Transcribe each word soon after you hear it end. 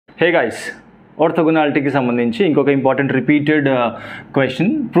Hey guys, orthogonality की संबंधिंచి ఇంకొక important repeated question.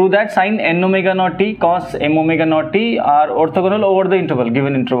 Prove that sin n omega naught t cos m omega naught t are orthogonal over the interval.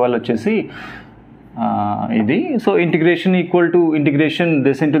 Given interval వచ్చేసి ఇది. So integration equal to integration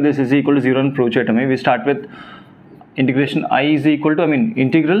this into this is equal to 0 అని prove చేయటమే. We start with integration i is equal to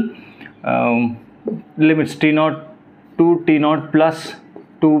integral limits t0 to t0 plus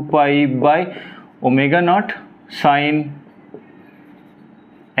 2 pi by omega naught sin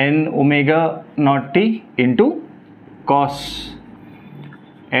n omega naught t into cos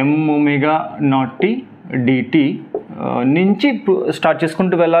m omega naught t dt నుంచి start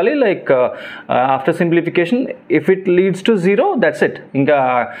చేసుకుంటూ వెళ్ళాలి. Like after simplification if it leads to 0 that's it. ఇంకా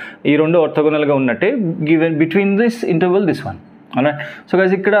ఈ రెండు ఆర్థోగోనల్గా ఉన్నట్టే given between this interval this one. అవునా? So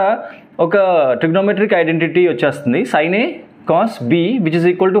guys ఇక్కడ ఒక ట్రిగ్నోమెట్రిక్ ఐడెంటిటీ వచ్చేస్తుంది. sin a cos b which is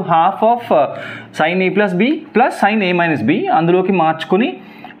equal to half of sin a plus b plus sin a minus b. అందులోకి మార్చుకొని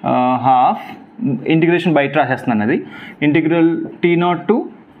హాఫ్ ఇంటిగ్రేషన్ బయట రాసేస్తున్నాను. అది integral t0 to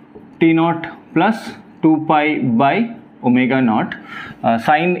t0 plus 2 pi by omega naught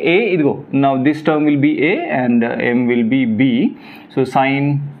sin a idigo. Now this term will be a and m will be b. So sin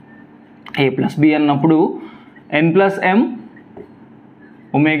a plus b annappudu n plus m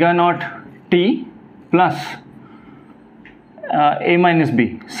omega naught t plus a minus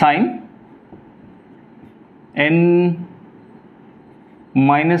b sin n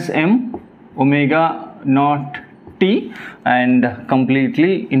minus m omega naught t and completely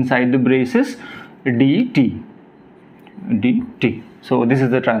inside the braces dt. So this is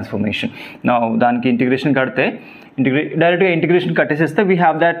the transformation. Now దానికి integration కడితే డైరెక్ట్గా integration కట్టేసేస్తే we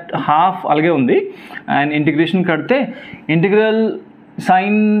have that half అలాగే ఉంది. And integration కడితే integral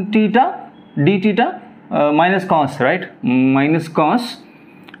sin theta d theta minus cos, right? Minus cos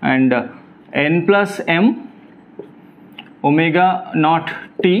and n plus m omega naught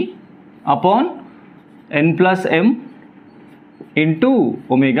t upon n plus m into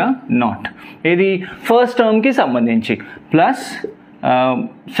omega naught. ఇది first టర్మ్కి సంబంధించి plus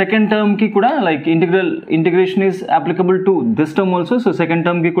second టర్మ్కి కూడా like integration is applicable to this term also. So second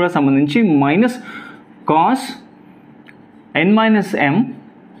టర్మ్కి కూడా సంబంధించి minus cos n minus M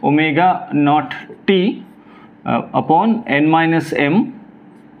omega naught tea upon N minus M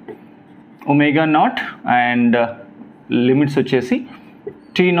omega naught and limits వచ్చేసి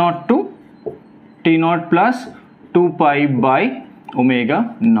t0 to t0 plus 2 pi by omega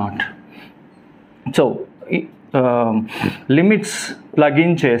naught. So limits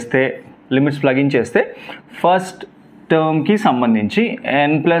plugin చేస్తే first టర్మ్కి సంబంధించి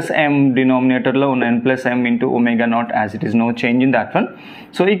n plus m డినామినేటర్లో ఉన్న n plus m into omega naught as it is, no change in that one.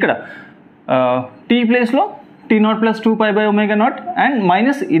 So ఇక్కడ t ప్లేస్లో t0 plus 2 pi by omega not and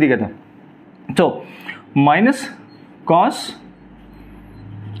minus ఇది కదా. So minus cos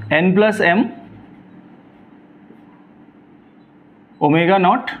n plus m omega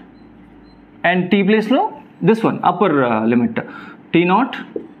naught and t place lo this one upper limit t0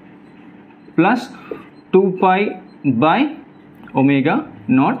 plus 2 pi by omega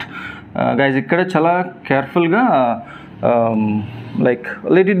naught. Guys ikkada chala careful ga like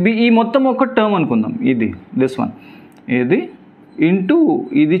let it be ee mottam oka term anukundam. Idi this one idi into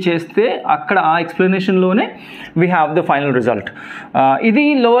ఇది చేస్తే అక్కడ ఆ ఎక్స్ప్లెనేషన్లోనే we have the final result. ఇది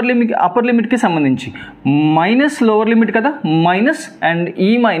lower limit upper లిమిట్కి సంబంధించి minus lower limit కదా, minus and ఈ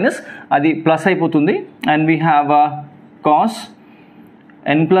minus అది plus అయిపోతుంది. And we have cos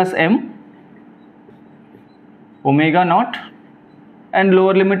n plus M omega naught and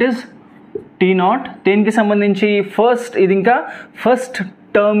lower limit is t0. దేనికి సంబంధించి ఫస్ట్ ఇది ఇంకా ఫస్ట్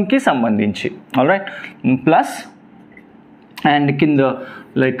టర్మ్కి సంబంధించి. Alright, plus and kinda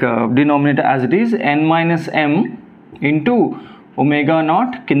like denominator as it is n minus m into omega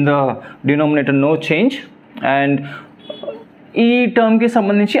naught, kinda denominator no change. And ఈ టర్మ్కి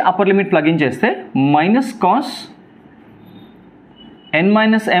సంబంధించి upper limit plug in చేస్తే minus cos n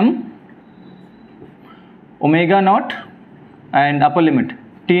minus m omega naught and upper limit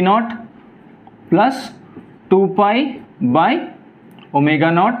t0 plus 2 pi by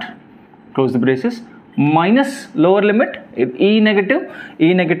omega naught, close the braces, minus lower limit ఈ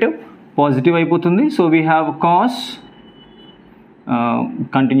negative positive అయిపోతుంది. So we have cos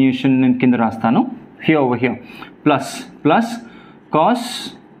continuation నేను కింద రాస్తాను here over here plus cos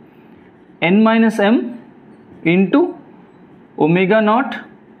n minus M into omega naught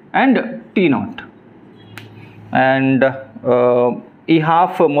and t0. And ఈ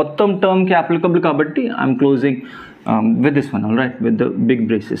half మొత్తం టర్మ్కి applicable కాబట్టి I'm closing with this one. All right, with the big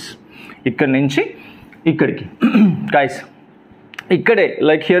braces. ఇక్కడ నుంచి ఇక్కడికి guys ఇక్కడే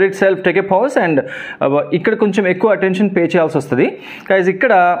like here it self take a pause and ఇక్కడ కొంచెం ఎక్కువ అటెన్షన్ పే చేయాల్సి వస్తుంది గైస్.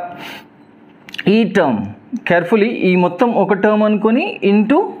 ఇక్కడ ఈ టర్మ్ కేర్ఫుల్లీ ఈ మొత్తం ఒక టర్మ్ అనుకొని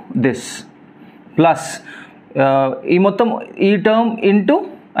ఇంటూ దిస్ ప్లస్ ఈ మొత్తం ఈ టర్మ్ ఇంటూ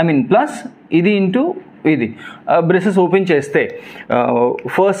ప్లస్ ఇది ఇంటూ ఇది బ్రేసెస్ ఓపెన్ చేస్తే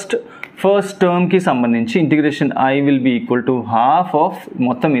ఫస్ట్ టర్మ్కి సంబంధించి integration I will be equal to half of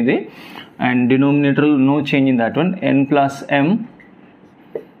మొత్తం ఇది and denominator no change in that one n plus m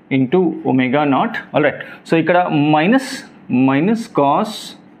into omega naught. All right, so ఇక్కడ minus cos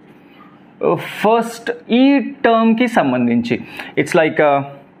first ఈ టర్మ్కి సంబంధించి it's like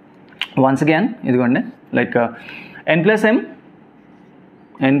once again ఇదిగోండి like n plus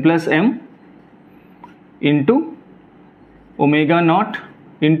m into omega naught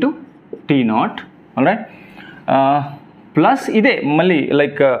into tea not. All right, plus ఇదే మళ్ళీ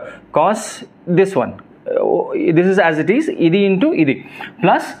like cos this one this is as it is ఇది into ఇది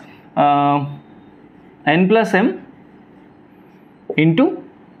plus n plus m into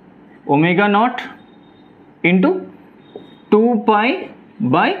omega naught into 2π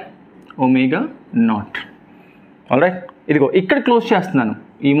by omega naught. All right, ఇదిగో ఇక్కడ close చేస్తున్నాను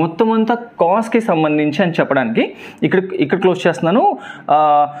ఈ మొత్తం అంతా కాస్కి సంబంధించి అని చెప్పడానికి ఇక్కడ క్లోజ్ చేస్తున్నాను.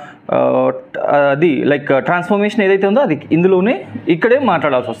 అది లైక్ ట్రాన్స్ఫర్మేషన్ ఏదైతే ఉందో అది ఇందులోనే ఇక్కడే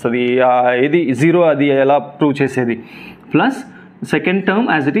మాట్లాడాల్సి వస్తుంది. ఇది జీరో అది ఎలా ప్రూవ్ చేసేది plus second term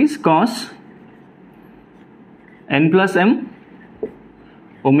as it is cos n plus m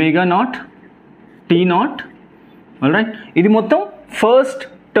omega naught tea not. All right, ఇది మొత్తం ఫస్ట్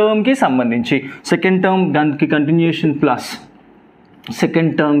టర్మ్కి సంబంధించి. సెకండ్ టర్మ్ దానికి కంటిన్యూషన్ ప్లస్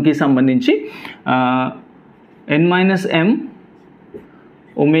సెకండ్ టర్మ్కి సంబంధించి n minus m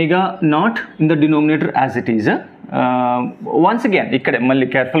omega naught in the denominator as it is. Once again ఇక్కడే మళ్ళీ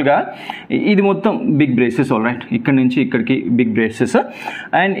కేర్ఫుల్గా ఇది మొత్తం బిగ్ బ్రేసెస్. ఆల్ రైట్, ఇక్కడ నుంచి ఇక్కడికి బిగ్ బ్రేసెస్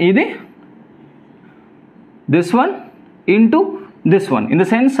అండ్ ఇది this one into this one in the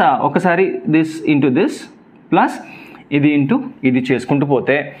sense ఒకసారి దిస్ ఇంటూ దిస్ ప్లస్ ఇది ఇంటూ ఇది చేసుకుంటూ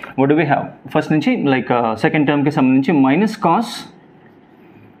పోతే what do we have first నుంచి లైక్ సెకండ్ టర్మ్కి సంబంధించి minus cos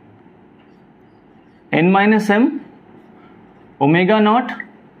n minus m omega naught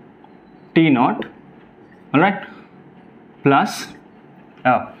t naught. All right, plus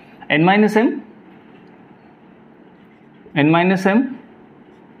n minus m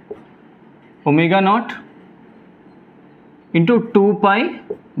omega naught into 2π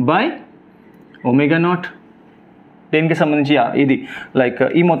by omega naught. దేనికి సంబంధించి ఇది like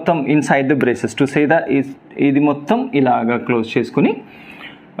ఈ మొత్తం inside the braces to say the ఇది మొత్తం ఇలాగా క్లోజ్ చేసుకుని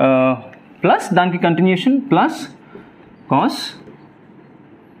ప్లస్ దానికి continuation plus cos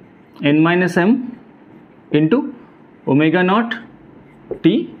n minus m into omega naught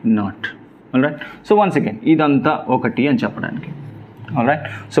tea not. All right, so once again ఇదంతా ఒకటి అని చెప్పడానికి. All right,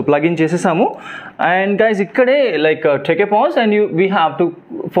 so plug in చేసేసాము అండ్ గైస్ ఇక్కడే like take a pause and we have to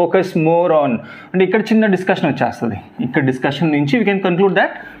focus more on అంటే ఇక్కడ చిన్న discussion వచ్చేస్తుంది. ఇక్కడ డిస్కషన్ నుంచి we can conclude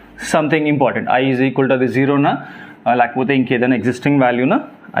that something important I is equal to అది జీరోనా లేకపోతే ఇంకేదైనా ఎగ్జిస్టింగ్ వాల్యూనా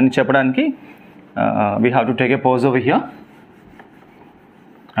అని చెప్పడానికి we have to take a pause over here.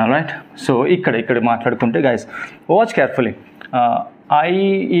 All right, so ఇక్కడ మాట్లాడుకుంటే guys watch carefully I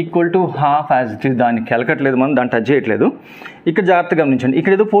equal to half as it is దాన్ని కెలకట్లేదు మనం దాన్ని టచ్ చేయట్లేదు. ఇక్కడ జాగ్రత్తగా గమనించండి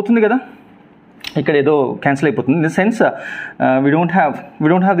ఇక్కడ ఏదో పోతుంది కదా ఇక్కడ ఏదో క్యాన్సిల్ అయిపోతుంది in the sense we don't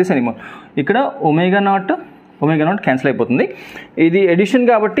have this anymore. ఇక్కడ ఒమేగా నాట్ క్యాన్సిల్ అయిపోతుంది. ఇది ఎడిషన్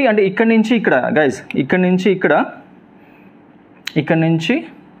కాబట్టి అంటే ఇక్కడ నుంచి ఇక్కడ గైస్ ఇక్కడ నుంచి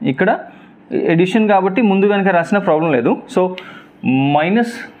ఇక్కడ ఎడిషన్ కాబట్టి ముందు కనుక రాసిన ప్రాబ్లం లేదు. So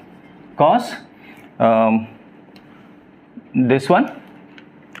minus cos this one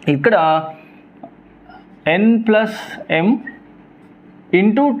ఇక్కడ n ప్లస్ m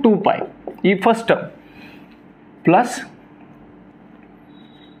ఇంటూ 2π ఈ first term plus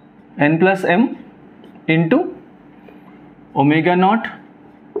n plus m into omega naught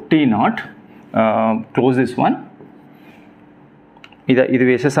tea not. Close this one ఇది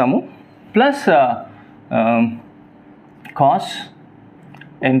వేసేసాము plus cos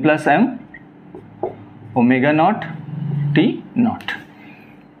n plus m omega naught tea not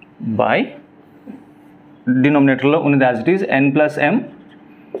by డినోమినేటర్లో ఉన్నది as it is n plus m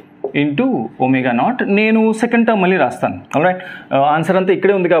into omega naught. నేను second term మళ్ళీ రాస్తాను. All right, answer అంతా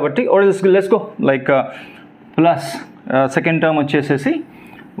ఇక్కడే ఉంది కాబట్టి let's go like plus second term వచ్చేసేసి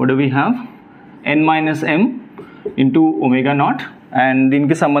what do we have n minus m into omega naught and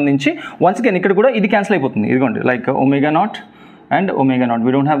దీనికి సంబంధించి వన్స్ అగైన్ ఇక్కడ కూడా ఇది క్యాన్సిల్ అయిపోతుంది ఇదిగోండి like omega naught and omega naught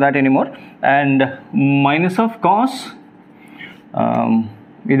we don't have that anymore and minus of cos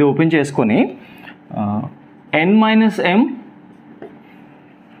ఇది open చేసుకొని n minus m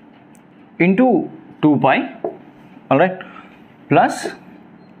into 2 pi, alright, plus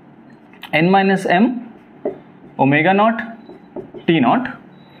n minus m omega naught t naught.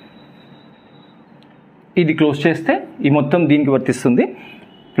 ఇది close చేస్తే ఈ మొత్తం దీనికి వర్తిస్తుంది,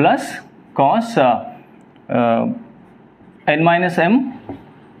 plus cos n minus m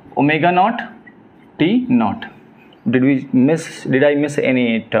omega naught t naught. Did I miss any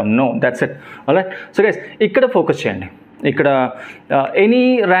term? No, that's it. Alright, so guys, ఇక్కడ focus చేయండి. ఇక్కడ any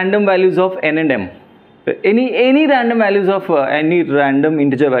random values of n and m, any random values of any random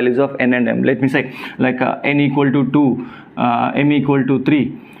integer values of n and m, let me say like n equal to 2, m equal to 3.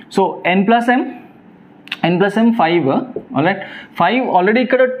 So n plus m 5, alright, 5 already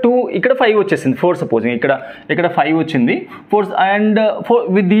ఇక్కడ 2, ఇక్కడ 5 వచ్చేసింది, 4 supposing ఇక్కడ 5 వచ్చింది, 4 and 4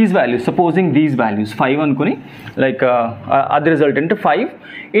 with these values, supposing these values 5 అనుకుని like అది resultant 5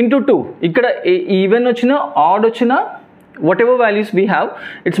 into 2. ఇక్కడ even వచ్చిన add వచ్చిన what ever values we have,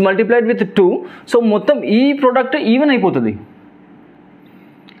 it's multiplied with 2. So మొత్తం ఈ ప్రోడక్ట్ ఈవెన్ అయిపోతుంది.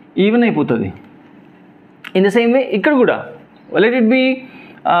 ఇన్ ద సేమ్ వే ఇక్కడ కూడా let it be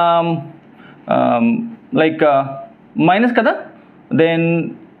like minus kada, then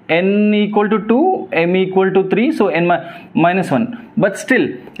n equal to 2, m equal to 3, so n minus 1. But still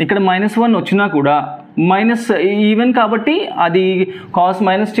ikkada minus 1 ochina kuda minus even kabatti adi cos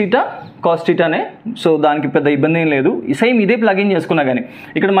minus theta cos theta ne, so daniki pedda ibbandi em ledu. Same ide plug in cheskunna gani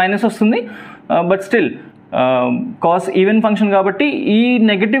ikkada minus vastundi, but still cos even function kabatti ee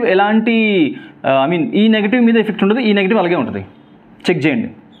negative elanti I mean ee negative meeda effect undadu, ee negative alage untadi, check cheyandi.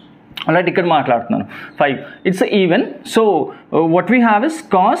 Alright, ఇక్కడ మాట్లాడుతున్నాను 5, it's even. So what we have is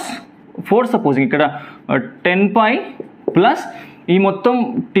cos 4, supposing ఇక్కడ 10 pi plus ఈ మొత్తం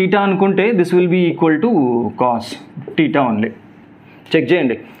theta అనుకుంటే this will be equal to cos theta only. Check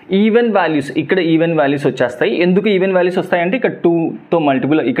చేయండి, even values, ఇక్కడ even values వచ్చేస్తాయి. ఎందుకు ఈవెన్ వాల్యూస్ వస్తాయంటే ఇక్కడ 2తో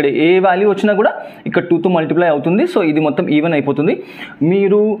మల్టిపుల్, ఇక్కడ ఏ వాల్యూ వచ్చినా కూడా ఇక్కడ 2తో మల్టిప్లై అవుతుంది. సో ఇది మొత్తం ఈవెన్ అయిపోతుంది.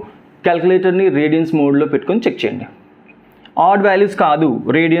 మీరు క్యాల్కులేటర్ని రేడియన్స్ మోడ్లో పెట్టుకొని చెక్ చేయండి. ఆడ్ వాల్యూస్ కాదు,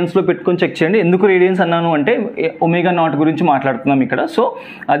 రేడియన్స్లో పెట్టుకొని చెక్ చేయండి. ఎందుకు రేడియన్స్ అన్నాను అంటే ఒమేగా నాట్ గురించి మాట్లాడుతున్నాం ఇక్కడ, సో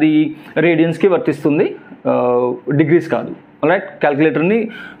అది రేడియన్స్కి వర్తిస్తుంది, డిగ్రీస్ కాదు. రైట్, క్యాల్కులేటర్ని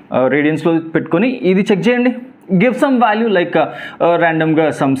రేడియన్స్లో పెట్టుకొని ఇది చెక్ చేయండి. గివ్ సమ్ వాల్యూ లైక్ ర్యాండమ్గా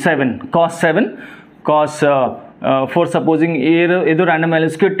సమ్ 7 కాస్ 4 సపోజింగ్ ఏదో random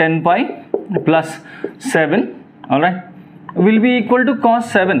వాల్యూస్కి 10 pi plus 7, right, will be equal to cos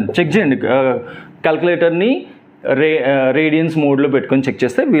 7. Check చేయండి, క్యాల్కులేటర్ని రేడియన్స్ మోడ్లో పెట్టుకొని చెక్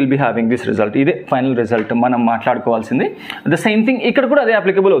చేస్తే will be having this result. ఇదే ఫైనల్ రిజల్ట్ మనం మాట్లాడుకోవాల్సింది. ద సేమ్ థింగ్ ఇక్కడ కూడా అదే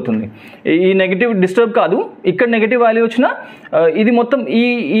అప్లికబుల్ అవుతుంది. ఈ నెగిటివ్ డిస్టర్బ్ కాదు, ఇక్కడ నెగిటివ్ వాల్యూ వచ్చినా ఇది మొత్తం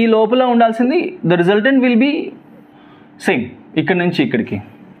ఈ లోపల ఉండాల్సింది. The resultant will be same ఇక్కడ నుంచి ఇక్కడికి.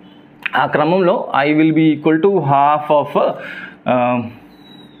 ఆ క్రమంలో I will be equal to half of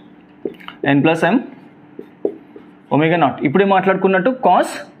n plus m omega naught. ఇప్పుడే మాట్లాడుకున్నట్టు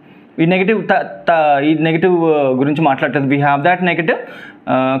కాస్ ఈ నెగిటివ్ గురించి మాట్లాడుతుంది. We have that negative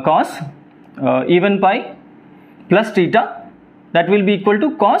cos even pi plus theta, that will be equal to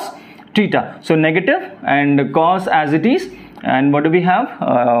cos theta. So negative and cos as it is, and what do we have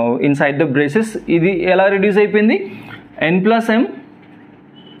inside the braces. ఇది ఎలా reduce అయిపోయింది, n plus m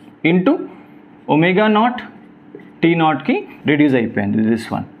into omega naught tea నాట్కి reduce అయిపోయింది this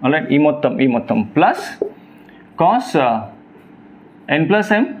one. Alright, ఈ మొత్తం plus cos n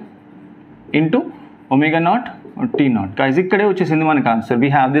plus m into omega naught tea not. Guys ఇక్కడే వచ్చేసింది మనకు answer. We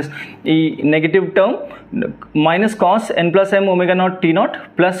have this, ఈ negative term minus cos n plus m omega naught tea not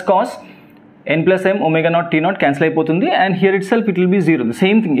plus cos n plus m omega naught tea not cancel అయిపోతుంది. And here it self it will be 0.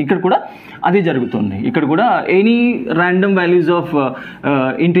 Same thing ఇక్కడ కూడా అదే జరుగుతుంది. ఇక్కడ కూడా any random values of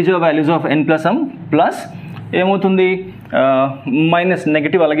integer values of n plus m plus ఏమవుతుంది, minus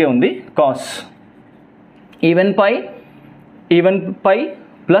negative అలాగే ఉంది, cos even pi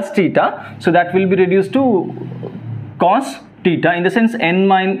plus theta, so that will be reduced to cos theta, in the sense n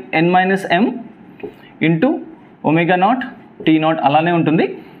minus m into omega naught t naught అలానే ఉంటుంది,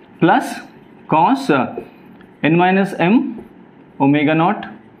 plus cos n minus m omega naught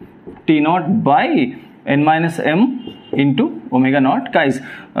t naught by n minus m into omega naught. Guys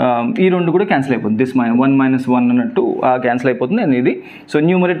ఈ రెండు కూడా cancel అయిపోతుంది, this 1 minus 1 అన్నట్టు cancel అయిపోతుంది అనేది. So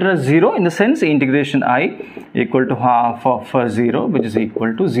numerator 0, in the sense integration I equal to half of 0 which is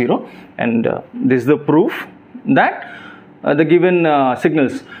equal to 0, and this is the proof that the given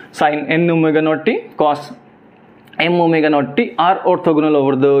signals sine n omega naught t cos m omega naught t are orthogonal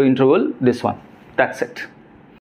over the interval this one. That's it.